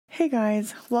Hey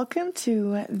guys, welcome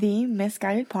to the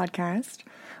Misguided Podcast.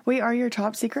 We are your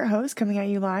top secret hosts coming at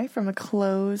you live from a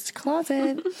closed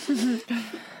closet.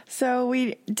 So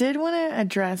we did want to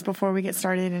address, before we get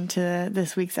started into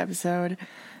this week's episode,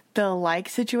 the like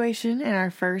situation in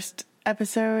our first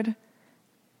episode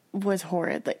was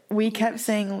horrid. Like, we kept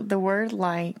saying the word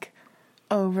like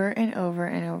over and over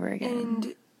and over again.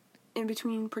 And in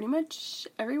between pretty much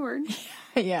every word.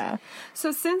 Yeah.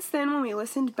 So since then, when we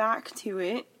listened back to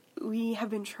it, we have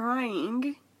been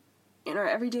trying in our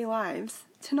everyday lives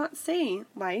to not say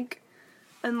like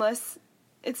unless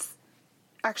it's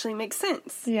actually makes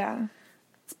sense. Yeah.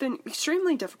 It's been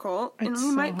extremely difficult, and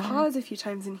we might pause a few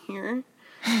times in here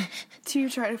to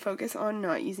try to focus on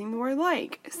not using the word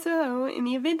like. So in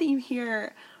the event that you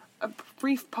hear a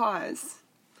brief pause,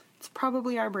 it's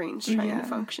probably our brains trying to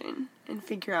function and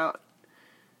figure out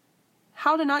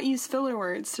how to not use filler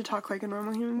words to talk like a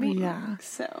normal human being. Yeah.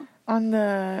 So on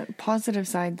the positive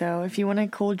side, though, if you want a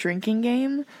cool drinking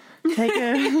game,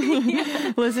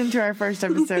 listen to our first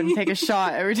episode and take a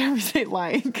shot every time we say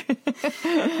like.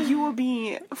 You will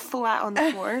be flat on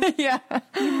the floor. Yeah.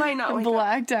 You might not wake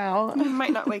Blacked out. You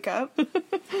might not wake up.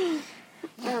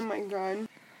 Oh my god.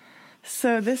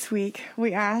 So this week,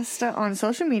 we asked on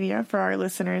social media for our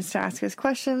listeners to ask us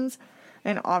questions.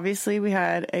 And obviously, we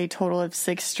had a total of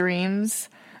 6 streams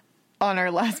on our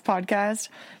last podcast,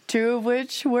 2 of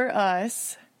which were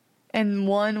us, and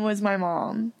 1 was my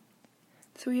mom.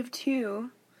 So we have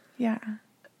 2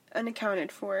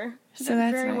 unaccounted for. So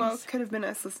that that's very well nice. could have been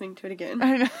us listening to it again.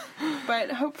 I know.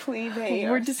 But hopefully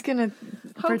We're just going to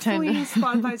pretend. Hopefully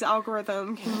Spotify's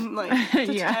algorithm can,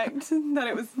 detect that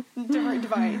it was a different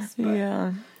device. But.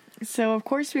 Yeah. So, of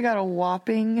course, we got a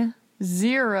whopping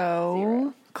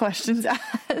 0 questions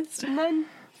asked. None.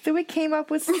 So we came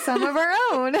up with some of our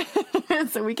own,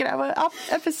 so we could have an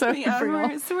episode for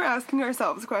y'all. So we're asking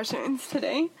ourselves questions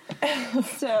today.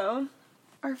 So,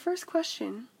 our first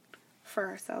question for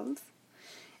ourselves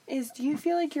is, do you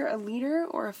feel like you're a leader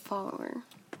or a follower?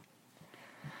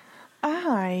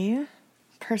 I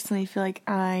personally feel like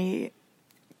I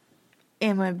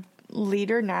am a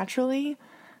leader naturally,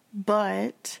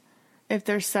 but if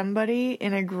there's somebody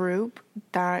in a group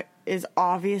that is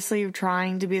obviously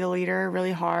trying to be the leader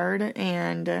really hard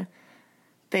and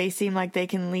they seem like they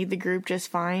can lead the group just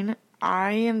fine,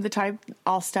 I am the type,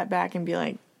 I'll step back and be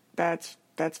like, that's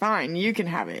fine, you can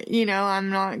have it. I'm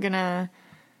not gonna...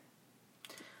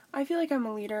 I feel like I'm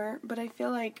a leader, but I feel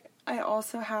like I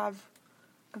also have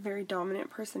a very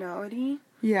dominant personality.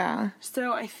 Yeah.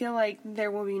 So I feel like there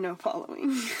will be no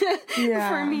following Yeah.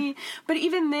 for me. But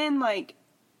even then,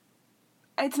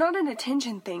 it's not an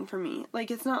attention thing for me.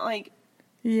 It's not like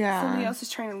somebody else is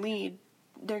trying to lead,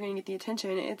 they're going to get the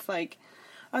attention. It's like,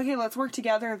 okay, let's work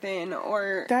together then,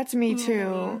 or... That's me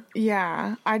too.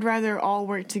 Yeah. I'd rather all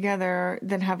work together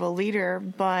than have a leader,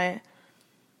 but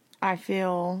I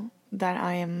feel that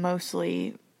I am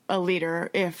mostly a leader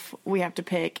if we have to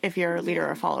pick if you're a leader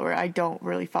or a follower. I don't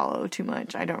really follow too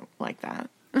much. I don't like that.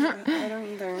 Yeah, I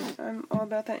don't either. I'm all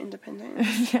about that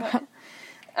independence. Yeah. But,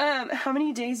 how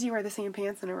many days do you wear the same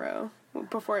pants in a row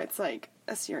before it's a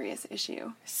serious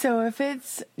issue? So if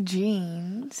it's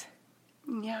jeans...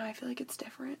 Yeah, I feel like it's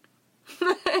different.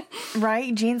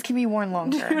 Right? Jeans can be worn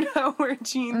longer. Dude, I wear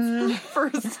jeans for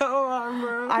so long,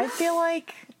 bro. I feel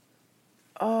like,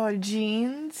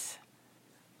 jeans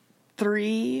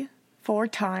 3-4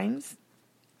 times.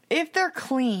 If they're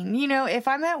clean. If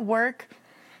I'm at work,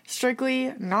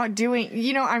 strictly not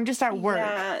doing, I'm just at work.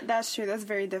 Yeah, that's true. That's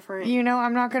very different.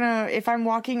 I'm not gonna, if I'm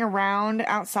walking around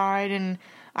outside and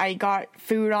I got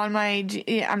food on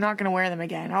I'm not gonna wear them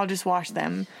again. I'll just wash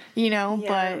them,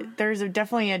 but there's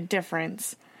definitely a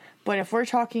difference. But if we're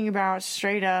talking about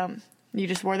straight up, you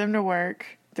just wore them to work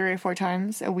 3 or 4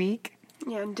 times a week.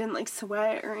 Yeah, and didn't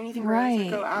sweat or anything. Right.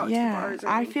 Or go out to bars or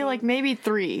I anything. feel like maybe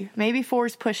 3, maybe 4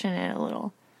 is pushing it a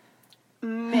little.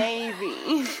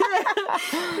 Maybe.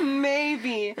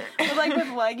 Maybe. But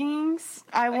with leggings,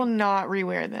 I will not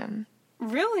rewear them.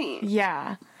 Really?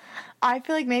 Yeah. I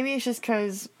feel like maybe it's just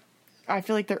because I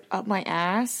feel like they're up my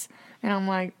ass, and I'm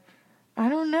like, I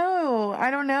don't know.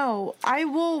 I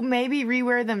will maybe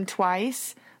rewear them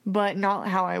twice, but not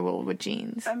how I will with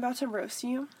jeans. I'm about to roast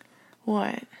you.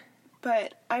 What?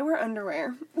 But I wear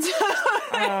underwear.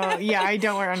 Oh, yeah, I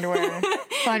don't wear underwear.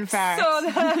 Fun fact. So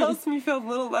that helps me feel a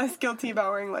little less guilty about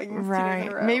wearing leggings 2 days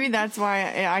in a row. Maybe that's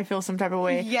why I feel some type of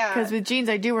way. Yeah. Because with jeans,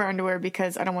 I do wear underwear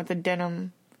because I don't want the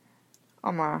denim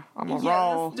on my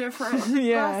roll. That's different.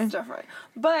 Yeah. That's different.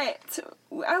 But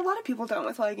a lot of people don't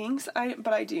with leggings.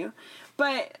 But I do.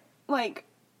 But,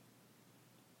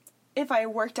 if I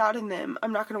worked out in them,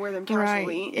 I'm not going to wear them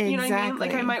casually. Right, You know what I mean? exactly.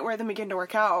 Like, I might wear them again to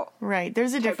work out. Right.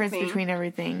 There's a type of difference thing. between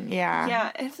everything. Yeah.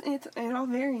 Yeah, it all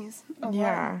varies a lot.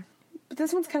 Yeah. But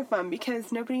this one's kind of fun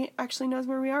because nobody actually knows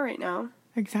where we are right now.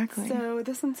 Exactly. So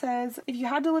this one says, if you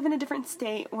had to live in a different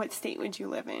state, what state would you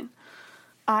live in?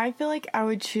 I feel like I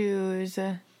would choose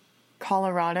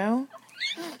Colorado.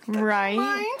 Right?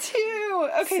 Mine too.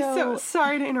 Okay, so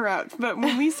sorry to interrupt, but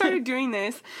when we started doing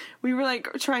this, we were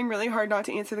like trying really hard not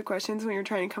to answer the questions when we were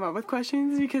trying to come up with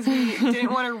questions because we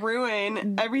didn't want to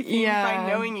ruin everything by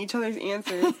knowing each other's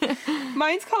answers.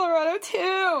 Mine's Colorado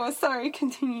too. Sorry,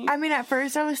 continue. I mean, at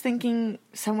first I was thinking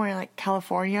somewhere like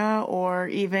California or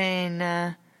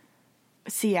even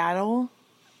Seattle.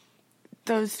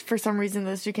 Those, for some reason,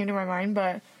 those two came to my mind,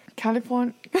 but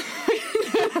California.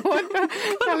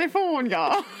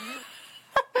 California.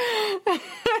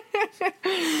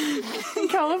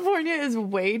 California is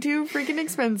way too freaking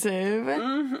expensive.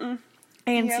 Mm-hmm.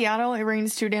 And Seattle, it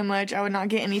rains too damn much. I would not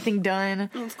get anything done.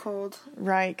 It's cold.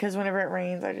 Right, because whenever it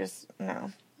rains,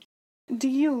 no. Do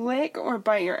you lick or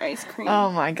bite your ice cream?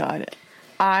 Oh my god.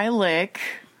 I lick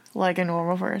like a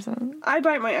normal person. I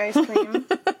bite my ice cream.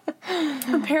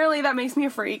 Apparently that makes me a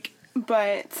freak,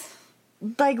 but...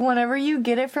 Like, whenever you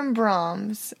get it from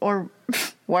Brahms, or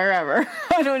wherever,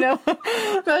 I don't know,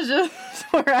 that's just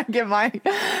where I get my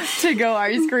to-go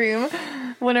ice cream.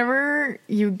 Whenever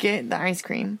you get the ice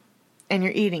cream, and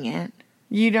you're eating it,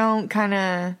 you don't kind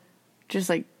of just,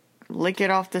 like, lick it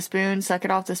off the spoon, suck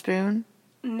it off the spoon?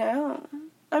 No.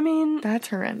 I mean... That's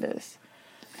horrendous.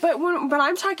 But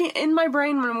I'm talking, in my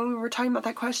brain, when we were talking about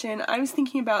that question, I was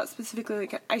thinking about specifically,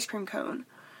 like, an ice cream cone.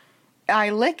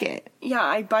 I lick it. Yeah,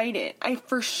 I bite it. I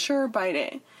for sure bite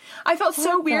it. I felt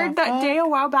so weird that day a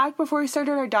while back before we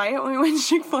started our diet when we went to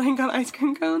Chick-fil-A and got ice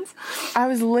cream cones. I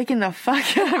was licking the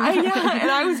fuck out of it. Yeah,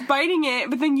 and I was biting it,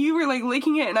 but then you were, like,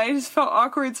 licking it, and I just felt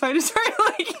awkward, so I just started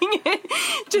licking it.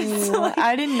 Just to, like,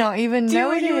 I did not even know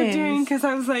what you were doing, because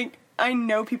I was like, I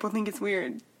know people think it's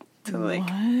weird to, like,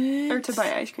 or to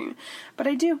buy ice cream. But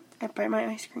I do. I buy my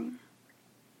ice cream.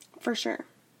 For sure.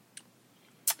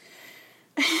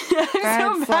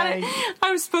 I'm so bad.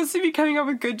 I was supposed to be coming up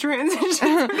with good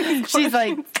transitions. She's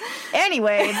like,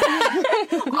 anyway.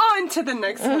 On to the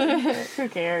next one. Who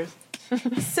cares?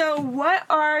 So, what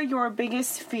are your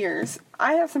biggest fears?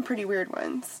 I have some pretty weird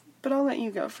ones, but I'll let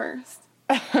you go first.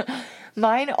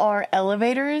 Mine are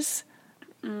elevators.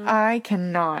 I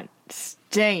cannot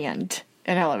stand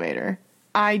an elevator.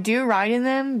 I do ride in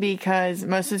them because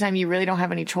most of the time you really don't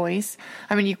have any choice.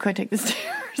 I mean, you could take the stairs.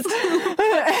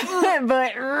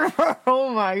 But,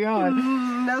 oh my god.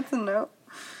 That's a no.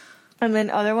 And then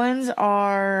other ones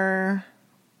are,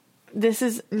 this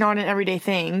is not an everyday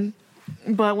thing,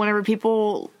 but whenever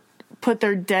people put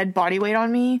their dead body weight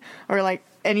on me, or like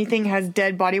anything has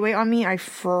dead body weight on me, I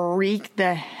freak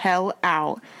the hell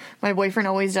out. My boyfriend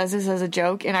always does this as a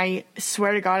joke, and I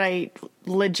swear to God, I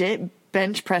legit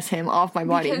bench press him off my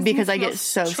body because I get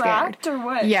so scared. Or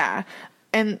what? Yeah.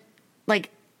 And like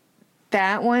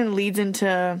that one leads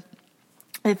into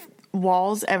if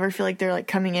walls ever feel like they're like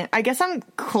coming in. I guess I'm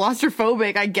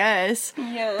claustrophobic, I guess.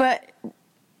 Yeah. But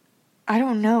I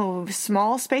don't know.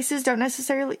 Small spaces don't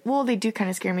necessarily, well, they do kind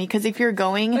of scare me because if you're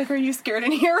going, like, are you scared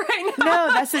in here right now?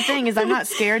 No, that's the thing, is I'm not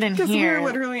scared in here. Because we're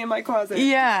literally in my closet.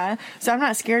 Yeah. So I'm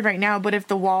not scared right now, but if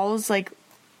the walls like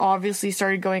obviously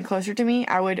started going closer to me,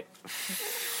 I would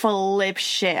flip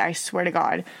shit, I swear to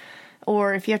God.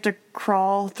 Or if you have to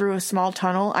crawl through a small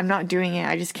tunnel, I'm not doing it.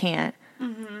 I just can't.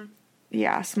 Mm-hmm.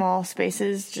 Yeah, small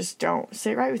spaces just don't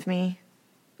sit right with me.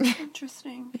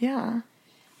 Interesting. Yeah.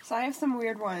 So I have some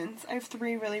weird ones. I have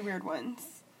 3 really weird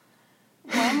ones.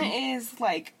 One is,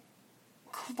 like,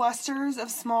 clusters of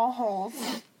small holes.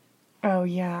 Oh,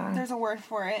 yeah. There's a word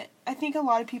for it. I think a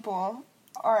lot of people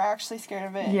are actually scared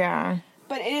of it. Yeah.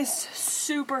 But it is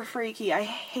super freaky. I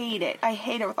hate it. I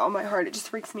hate it with all my heart. It just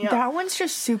freaks me out. That one's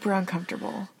just super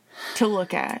uncomfortable to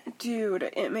look at. Dude,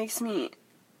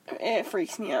 it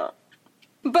freaks me out.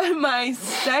 But my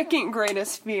second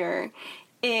greatest fear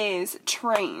is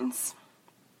trains.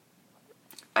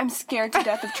 I'm scared to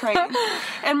death of trains.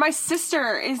 And my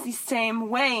sister is the same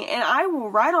way. And I will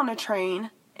ride on a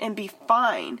train and be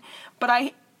fine.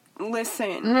 But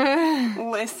listen,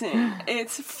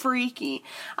 it's freaky.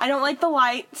 I don't like the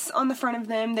lights on the front of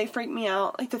them. They freak me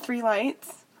out. Like the 3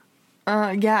 lights.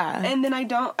 Yeah. And then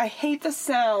I hate the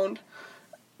sound.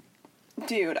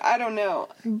 Dude, I don't know.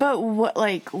 But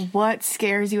what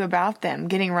scares you about them?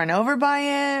 Getting run over by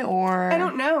it, or? I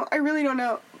don't know. I really don't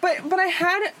know. But I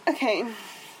had, okay.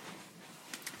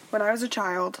 When I was a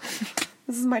child,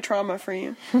 this is my trauma for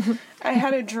you. I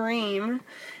had a dream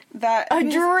A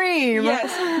dream?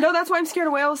 Yes. No, that's why I'm scared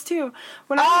of whales, too.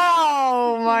 When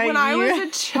I was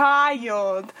a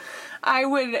child,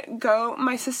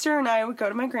 my sister and I would go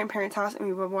to my grandparents' house and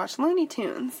we would watch Looney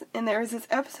Tunes. And there was this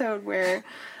episode where,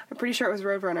 I'm pretty sure it was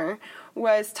Roadrunner,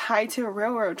 was tied to a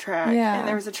railroad track. Yeah. And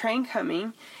there was a train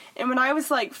coming. And when I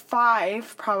was like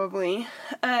 5, probably,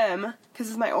 because this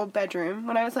is my old bedroom,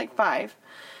 when I was like 5,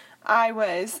 I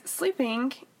was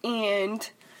sleeping and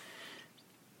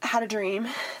had a dream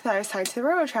that I was tied to the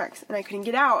railroad tracks and I couldn't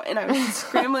get out, and I was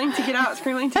scrambling to get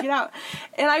out,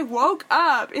 and I woke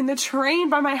up and the train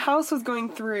by my house was going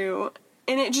through,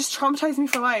 and it just traumatized me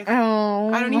for life. Oh,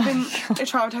 it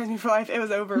traumatized me for life. It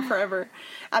was over forever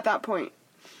at that point.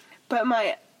 But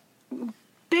my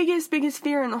biggest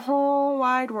fear in the whole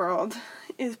wide world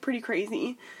is pretty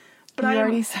crazy. But I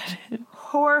already said it.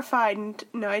 Horrified.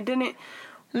 No, I didn't.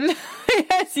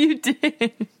 Yes, you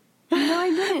did. No, I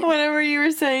didn't. Whenever you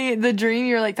were saying the dream,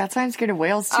 you were like, that's why I'm scared of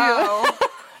whales, too. Oh,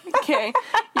 okay.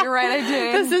 You're right, I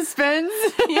did. The suspense?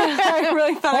 Yeah, I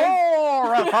really thought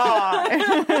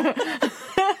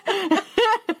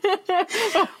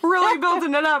really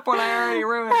building it up when I already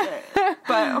ruined it.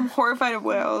 But I'm horrified of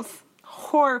whales.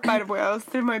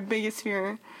 They're my biggest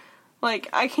fear. Like,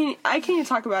 I can't even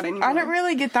talk about it anymore. I don't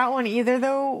really get that one either,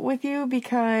 though, with you,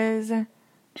 because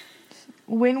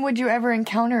when would you ever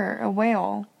encounter a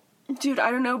whale? Dude,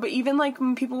 I don't know, but even like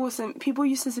when people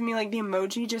used to send me like the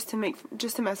emoji just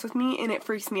to mess with me, and it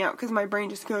freaks me out because my brain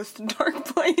just goes to dark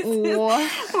places.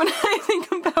 What? When I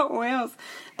think about whales.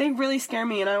 They really scare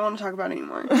me, and I don't want to talk about it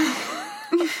anymore.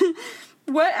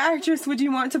 What actress would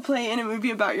you want to play in a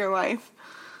movie about your life?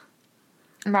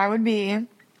 Mine would be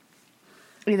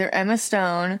either Emma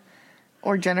Stone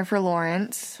or Jennifer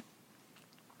Lawrence.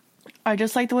 I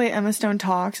just like the way Emma Stone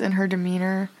talks and her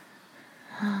demeanor.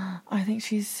 I think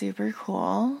she's super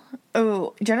cool.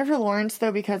 Oh, Jennifer Lawrence,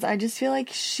 though, because I just feel like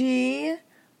I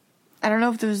don't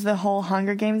know if it was the whole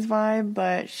Hunger Games vibe,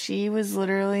 but she was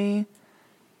literally,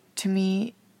 to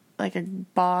me, like a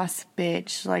boss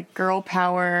bitch. Like, girl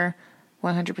power,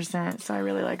 100%. So I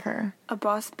really like her. A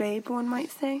boss babe, one might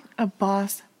say. A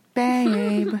boss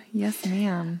babe. Yes,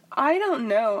 ma'am. I don't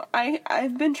know.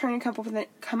 I've been trying to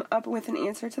come up with an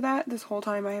answer to that this whole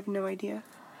time. I have no idea.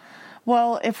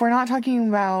 Well, if we're not talking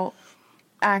about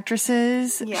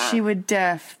actresses, she would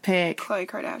pick Khloe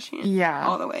Kardashian. Yeah.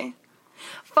 All the way.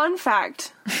 Fun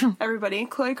fact, everybody,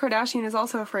 Khloe Kardashian is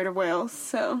also afraid of whales,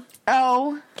 so.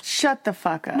 Oh, shut the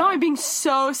fuck up. No, I'm being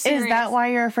so serious. Is that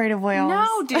why you're afraid of whales?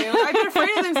 No, dude. I've been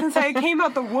afraid of them since I came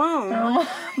out the womb. Oh.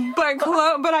 But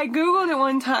I Googled it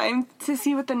one time to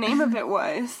see what the name of it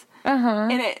was. Uh-huh.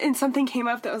 And something came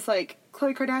up that was like,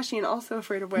 Khloe Kardashian also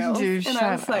afraid of whales. Dude, and shut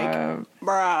I was like, up.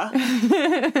 Bruh.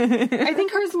 I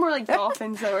think hers is more like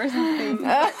dolphins, though, or something.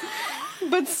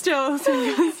 But still,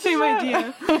 same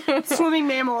idea. Swimming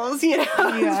mammals, you know?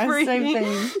 Yeah,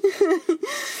 same thing.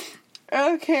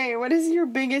 Okay, what is your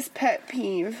biggest pet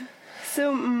peeve?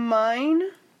 So mine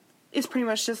is pretty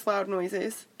much just loud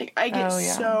noises. Like, I get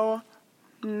so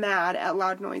mad at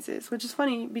loud noises, which is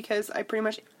funny because I pretty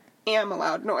much am a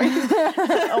loud noise.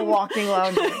 A walking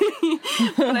loud noise.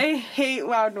 But I hate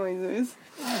loud noises.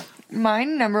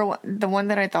 Mine, number one, the one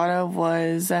that I thought of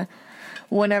was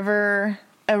whenever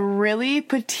a really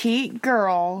petite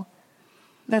girl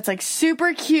that's like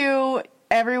super cute,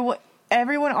 everyone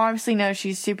obviously knows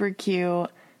she's super cute,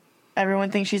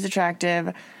 everyone thinks she's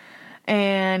attractive,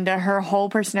 and her whole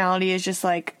personality is just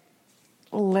like,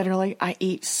 literally, I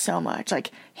eat so much.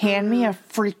 Like, hand me a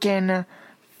freaking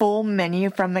full menu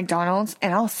from McDonald's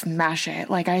and I'll smash it.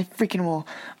 Like, I freaking will.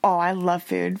 Oh, I love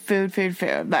food.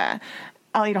 But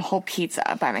I'll eat a whole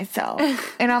pizza by myself.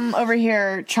 And I'm over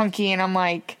here chunky and I'm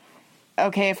like,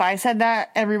 okay, if I said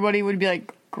that, everybody would be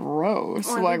like, gross.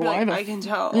 Or like, why I can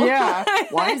tell. Yeah.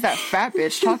 Why is that fat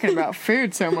bitch talking about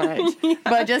food so much? Yeah.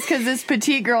 But just because this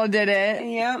petite girl did it,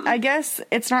 I guess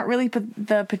it's not really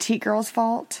the petite girl's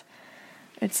fault.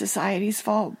 It's society's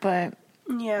fault, but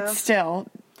still,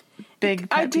 big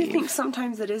pet I do peeve. think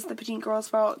sometimes it is the petite girl's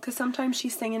fault, because sometimes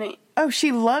she's singing it. Oh,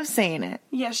 she loves saying it.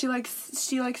 Yeah, she likes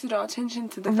to draw attention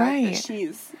to the fact that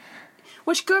she's...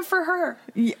 Which, good for her.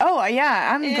 Oh,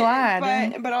 yeah, I'm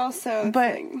glad. But also...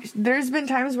 But there's been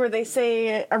times where they say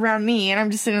it around me, and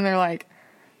I'm just sitting there like,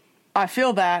 I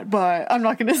feel that, but I'm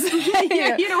not going to say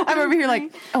it. I'm over here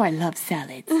like, oh, I love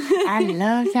salads. I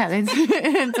love salads.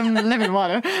 And some lemon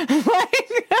water.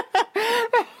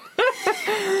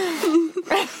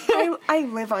 I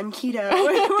live on keto.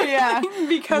 Yeah.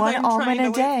 Because one I'm almond trying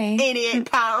a to day. Lose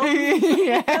 88 pounds.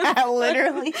 Yeah,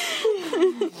 literally.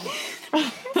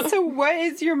 So what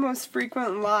is your most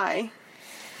frequent lie?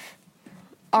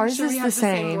 Ours sure we is have the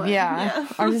same. one. Yeah.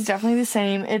 Ours is definitely the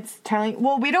same. It's telling,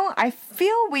 well, I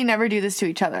feel we never do this to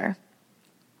each other.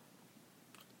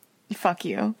 Fuck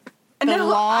you. The No,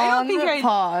 long I don't think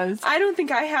pause. I don't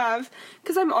think I have,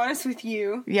 because I'm honest with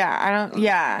you. Yeah, I don't,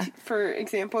 yeah. For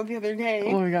example, the other day.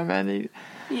 Oh my god, man.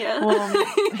 Yeah.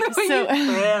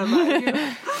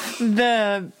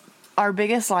 So, our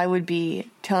biggest lie would be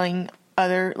telling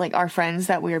our friends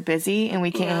that we are busy and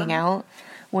we can't hang out,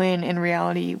 when in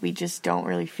reality we just don't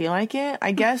really feel like it.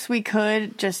 I guess we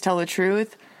could just tell the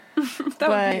truth. That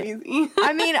would be easy.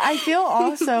 I mean, I feel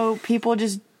also people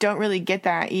just don't really get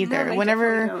that either. No,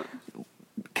 Whenever,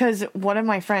 because one of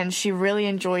my friends, she really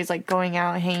enjoys like going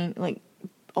out, hanging, like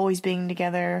always being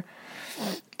together.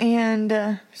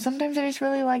 And sometimes I just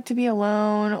really like to be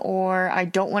alone, or I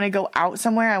don't want to go out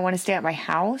somewhere. I want to stay at my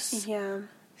house. Yeah.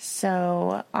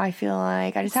 So I feel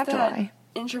like I just have to lie.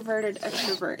 Introverted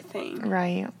extrovert thing.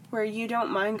 Right. Where you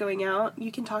don't mind going out, you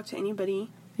can talk to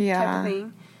anybody. Yeah. Type of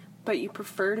thing. But you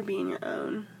prefer to be in your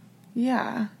own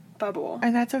bubble.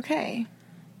 And that's okay.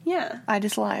 Yeah. I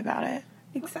just lie about it.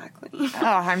 Exactly. Oh,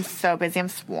 I'm so busy. I'm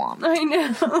swamped. I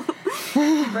know.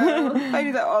 Bro, I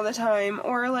do that all the time.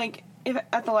 Or, like, if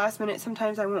at the last minute,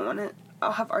 sometimes I won't want to.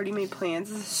 I'll have already made plans.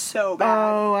 This is so bad.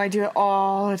 Oh, I do it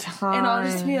all the time. And I'll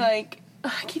just be like,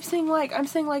 I keep saying like. I'm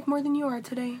saying like more than you are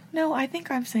today. No, I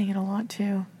think I'm saying it a lot,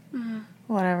 too. Mm-hmm.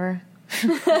 Whatever.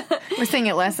 We're saying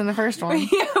it less than the first one.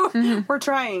 Yeah, we're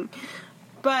trying.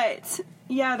 But,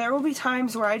 yeah, there will be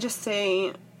times where I just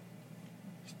say,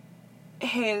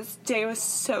 hey, this day was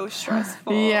so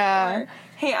stressful. Yeah. Or,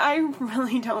 hey, I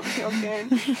really don't feel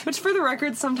good. Which, for the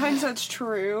record, sometimes that's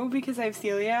true because I have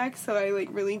celiac, so I, like,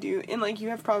 really do. And, like, you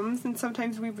have problems, and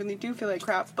sometimes we really do feel like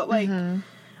crap. But, like,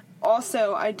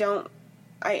 also, I don't.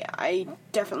 I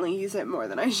definitely use it more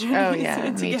than I should use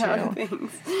it to get out of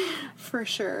things. For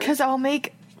sure. Because I'll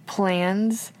make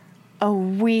plans a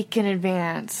week in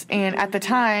advance, and at the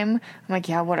time, I'm like,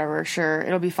 yeah, whatever, sure,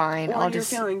 it'll be fine. Well, I'll you're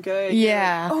feeling good.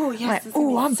 Yeah. Like, oh, yes. Like,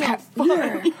 oh, I'm so fun.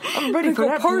 Yeah. I'm ready for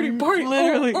that party.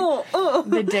 Literally.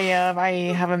 The day of,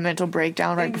 I have a mental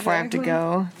breakdown right before I have to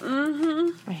go.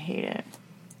 Mm-hmm. I hate it.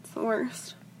 It's the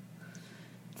worst.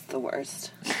 It's the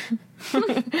worst.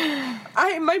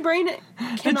 My brain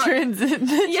cannot.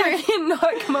 I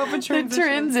cannot come up with transitions. The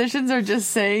transitions are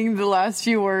just saying the last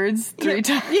few words 3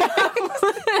 times. Yeah.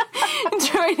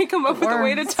 Trying to come up with a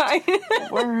way to tie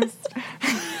it. Worst.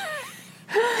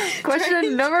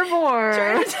 Question number 4.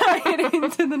 Trying to tie it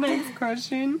into the next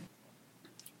question.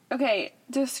 Okay,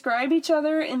 describe each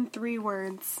other in 3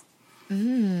 words.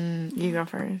 You go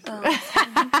first.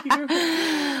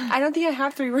 I don't think I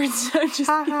have 3 words. So just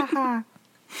ha ha ha.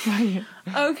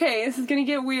 Okay, this is gonna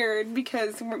get weird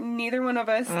because neither one of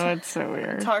us it's so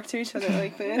weird. Talk to each other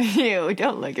like this. Ew,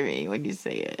 don't look at me when you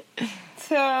say it.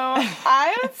 So,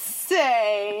 I would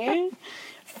say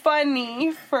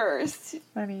funny first.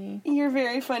 Funny. You're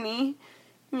very funny.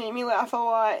 You made me laugh a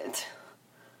lot.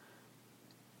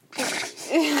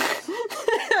 I'm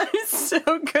so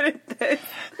good at this.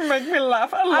 You make me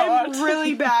laugh a lot. I'm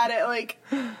really bad at, like,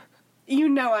 you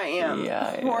know I am.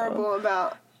 Yeah, I horrible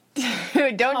about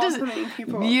complimenting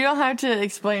people. You don't have to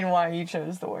explain why you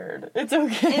chose the word. It's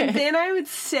okay. And then I would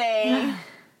say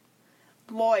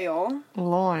loyal.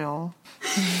 Loyal.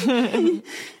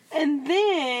 And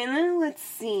then, let's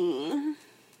see.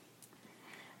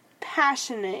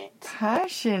 Passionate.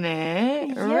 Passionate?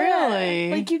 Yeah.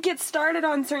 Really? Like, you get started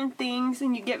on certain things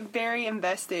and you get very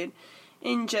invested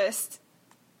in just,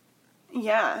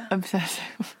 yeah.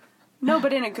 Obsessive. No,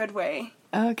 but in a good way.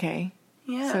 Okay.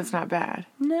 Yeah. So it's not bad.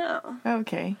 No.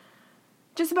 Okay.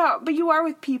 Just about, but you are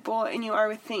with people and you are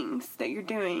with things that you're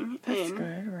doing. That's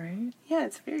good, right? Yeah,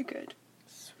 it's very good.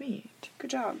 Sweet. Good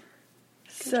job.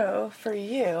 So, for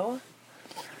you,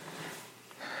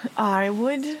 I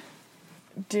would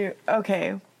do,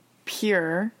 okay,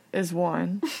 pure is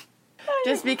one.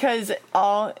 Just because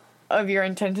all of your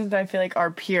intentions, I feel like,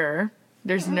 are pure.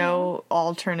 There's no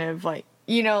alternative,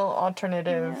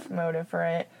 motive for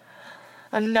it.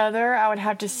 Another, I would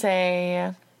have to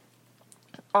say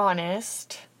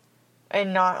honest,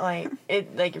 and not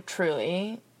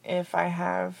truly.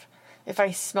 If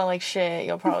I smell like shit,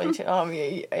 you'll probably tell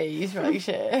me, hey, you smell like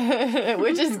shit,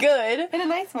 which is good. In a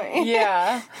nice way.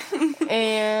 Yeah.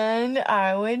 And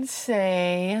I would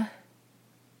say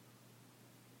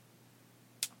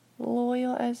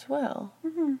loyal as well.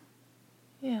 Mm-hmm.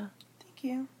 Yeah. Thank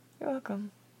you. You're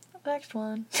welcome. Next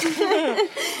one.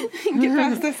 Get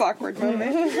past this awkward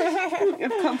moment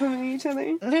of complimenting each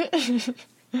other.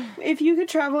 If you could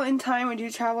travel in time, would you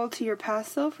travel to your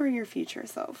past self or your future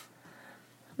self?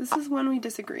 This is one we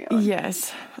disagree on.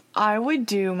 Yes. I would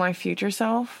do my future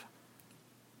self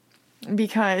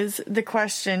because the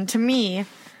question to me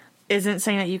isn't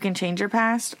saying that you can change your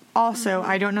past. Also,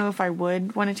 I don't know if I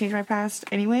would want to change my past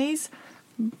anyways,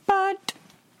 but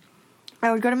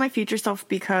I would go to my future self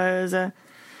because I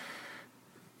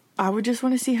would just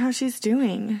want to see how she's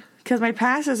doing. Because my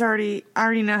past is I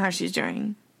already know how she's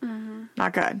doing.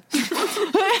 Not good.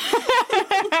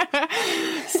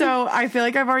 So I feel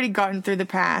like I've already gotten through the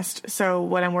past. So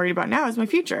what I'm worried about now is my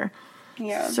future.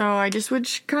 Yeah. So I just would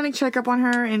kind of check up on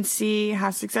her and see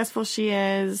how successful she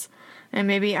is. And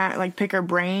maybe pick her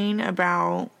brain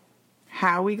about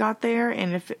how we got there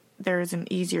and if there's an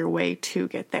easier way to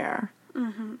get there.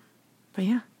 But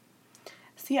yeah.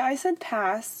 See, I said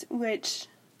past, which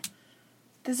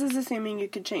this is assuming you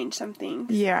could change something.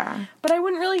 Yeah. But I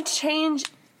wouldn't really change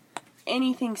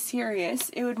anything serious.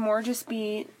 It would more just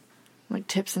be like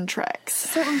tips and tricks.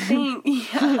 Certain things.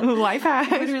 Yeah. Life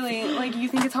hacks. Literally, like, you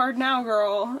think it's hard now,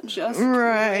 girl. Just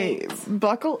right. wait.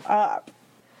 Buckle up.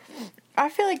 I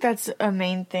feel like that's a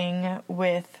main thing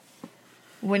with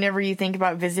whenever you think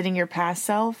about visiting your past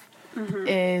self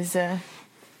is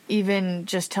even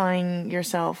just telling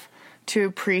yourself to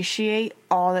appreciate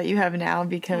all that you have now,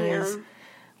 because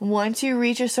once you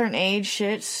reach a certain age,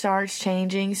 shit starts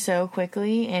changing so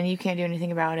quickly and you can't do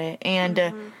anything about it.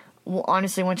 And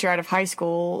honestly, once you're out of high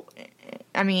school,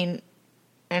 I mean,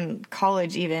 and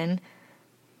college even,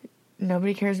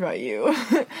 nobody cares about you.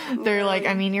 They're like,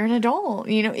 I mean, you're an adult,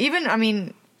 you know, even, I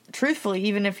mean, truthfully,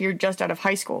 even if you're just out of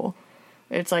high school,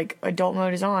 it's like adult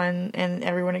mode is on and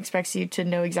everyone expects you to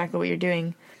know exactly what you're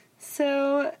doing.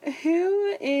 So,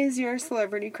 who is your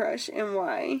celebrity crush and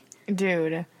why?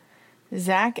 Dude,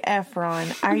 Zac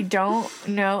Efron. I don't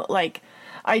know, like,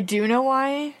 I do know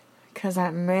why, because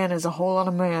that man is a whole lot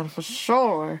of man, for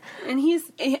sure. And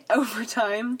he's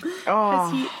Overtime.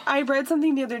 Oh. I read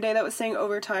something the other day that was saying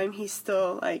Overtime, he's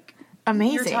still, like,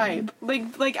 amazing. Your type.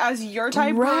 Like as your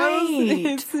type right.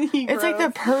 grows, it's like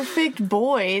the perfect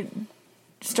boy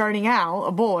starting out,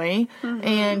 a boy,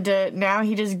 and now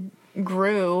he just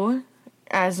grew.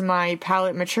 As my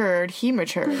palate matured, he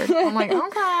matured. I'm like,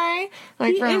 okay.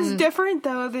 Like, he is different,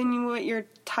 though, than what your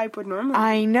type would normally be.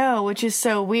 I know, which is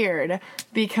so weird,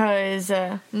 because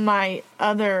my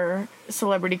other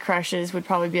celebrity crushes would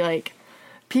probably be like,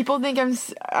 people think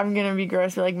I'm gonna be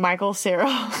gross, but like Michael Cera.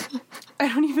 I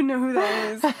don't even know who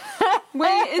that is.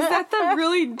 Wait, is that the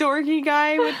really dorky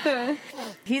guy with the...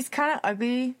 He's kind of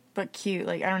ugly, but cute.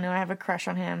 Like, I don't know, I have a crush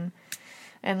on him.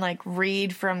 And, like,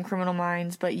 Reed from Criminal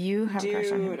Minds, but you have a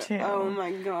crush on him, too. Oh,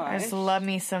 my gosh. I just love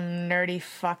me some nerdy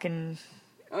fucking...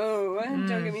 Oh,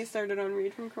 don't get me started on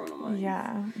Reed from Criminal Minds.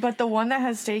 Yeah. But the one that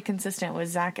has stayed consistent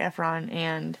was Zac Efron,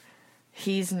 and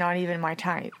he's not even my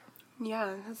type.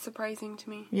 Yeah, that's surprising to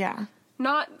me. Yeah.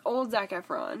 Not old Zac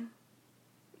Efron,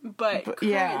 but current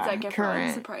Zac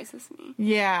Efron surprises me.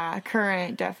 Yeah,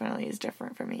 current definitely is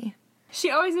different for me.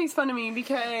 She always makes fun of me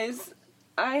because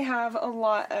I have a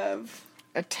lot of...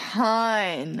 A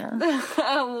ton.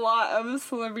 A lot of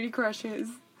celebrity crushes.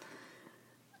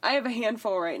 I have a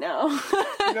handful right now.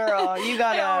 Girl, you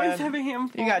got I always have a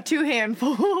handful. You got 2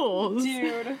 handfuls.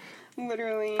 Dude,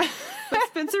 literally. But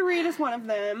Spencer Reid is one of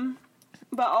them.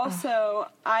 But also,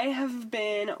 I have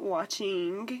been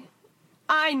watching...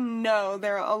 I know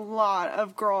there are a lot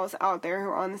of girls out there who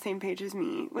are on the same page as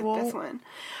me with this one.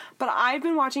 But I've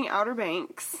been watching Outer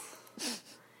Banks.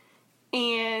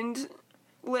 And...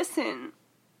 listen,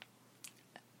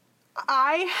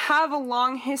 I have a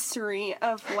long history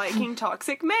of liking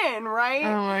toxic men, right?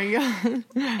 Oh my god.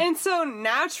 And so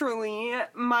naturally,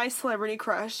 my celebrity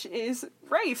crush is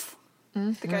Rafe.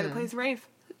 The guy that plays Rafe.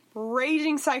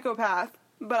 Raging psychopath.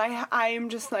 But I am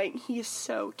just like, he's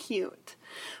so cute.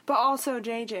 But also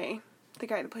JJ, the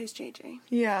guy that plays JJ.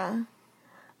 Yeah.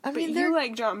 I mean, you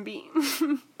like John B.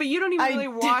 But you don't even really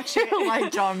watch it. I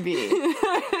like John B.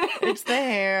 It's the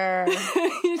hair.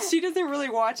 She doesn't really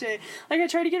watch it. Like, I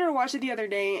tried to get her to watch it the other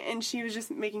day, and she was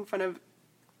just making fun of...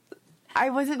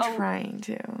 I wasn't trying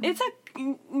to. It's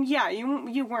yeah,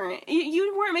 you weren't.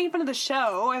 You weren't making fun of the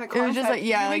show and the concept. It was just like,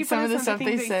 yeah, like some of the stuff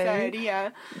they said.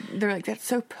 Yeah. They're like, that's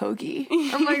so pogey.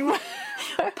 I'm like, what?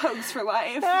 Pogues for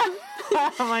life.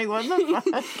 I'm like, what the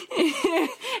fuck?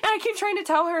 And I keep trying to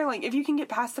tell her, like, if you can get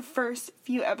past the first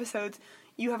few episodes,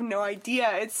 you have no idea.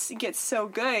 It gets so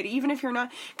good, even if you're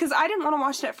not... Because I didn't want to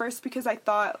watch it at first because I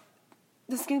thought,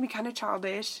 this is going to be kind of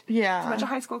childish. Yeah. It's a bunch of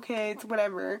high school kids,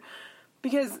 whatever.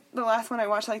 Because the last one I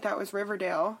watched like that was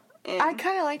Riverdale. And I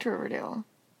kind of liked Riverdale.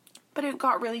 But it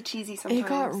got really cheesy sometimes. It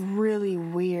got really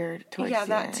weird towards the end.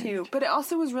 Yeah, that too. But it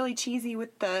also was really cheesy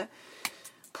with the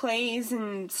plays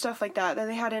and stuff like that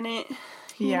they had in it.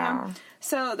 you know?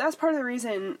 So that's part of the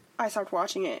reason I stopped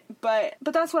watching it. But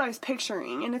that's what I was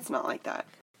picturing, and it's not like that.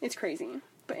 It's crazy.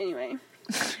 But anyway,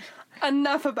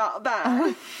 enough about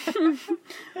that.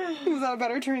 Was that a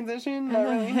better transition?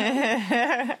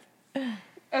 Not really.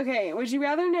 Okay, would you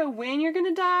rather know when you're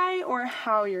gonna die or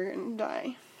how you're gonna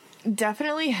die?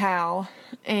 Definitely how.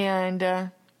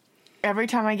 And every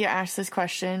time I get asked this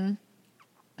question,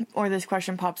 or this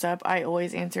question pops up, I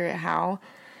always answer it how.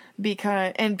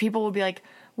 And people will be like,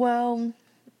 well,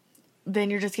 then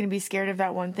you're just going to be scared of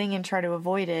that one thing and try to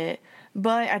avoid it.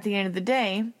 But at the end of the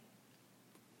day,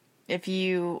 if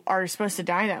you are supposed to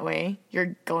die that way,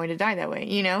 you're going to die that way,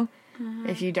 you know? Mm-hmm.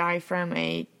 If you die from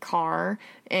a car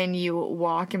and you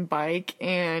walk and bike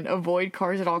and avoid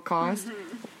cars at all costs,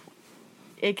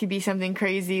 it could be something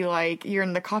crazy like you're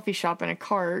in the coffee shop and a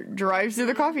car drives through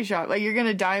the coffee shop. Like, you're going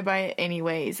to die by it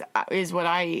anyways, is what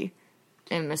I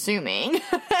am assuming.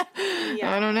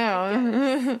 I don't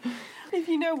know. If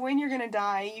you know when you're going to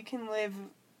die, you can live,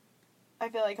 I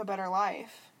feel like, a better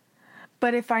life.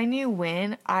 But if I knew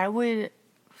when, I would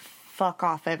fuck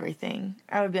off everything.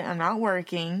 I would be, I'm not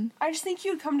working. I just think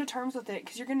you'd come to terms with it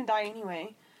because you're going to die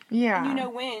anyway. Yeah. And you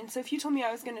know when. So if you told me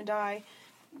I was going to die,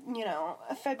 you know,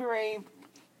 February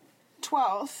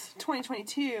 12th,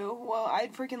 2022, well,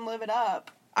 I'd freaking live it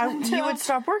up. You would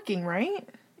stop working, right?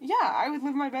 Yeah, I would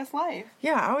live my best life.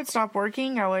 Yeah, I would stop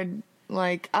working. I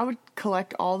would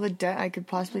collect all the debt I could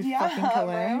possibly fucking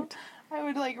collect. Bro. I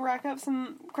would, rack up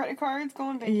some credit cards, go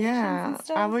on vacations and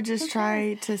stuff. I would just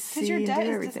try to see and do everything. Because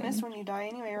your debt is dismissed when you die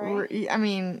anyway, right? I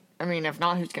mean, if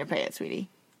not, who's going to pay it, sweetie?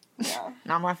 Yeah.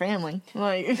 Not my family.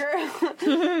 Girl.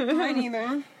 Mine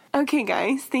either. Okay,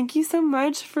 guys, thank you so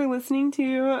much for listening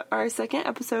to our second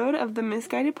episode of the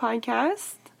Misguided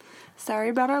Podcast. Sorry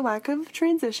about our lack of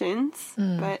transitions,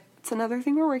 but it's another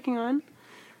thing we're working on.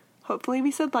 Hopefully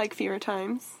we said fewer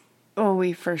times. Oh,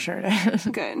 we for sure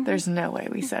did. Good. There's no way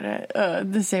we said it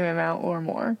the same amount or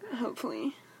more.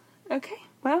 Hopefully. Okay,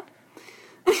 well.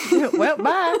 Well,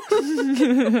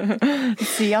 bye.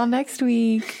 See y'all next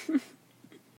week.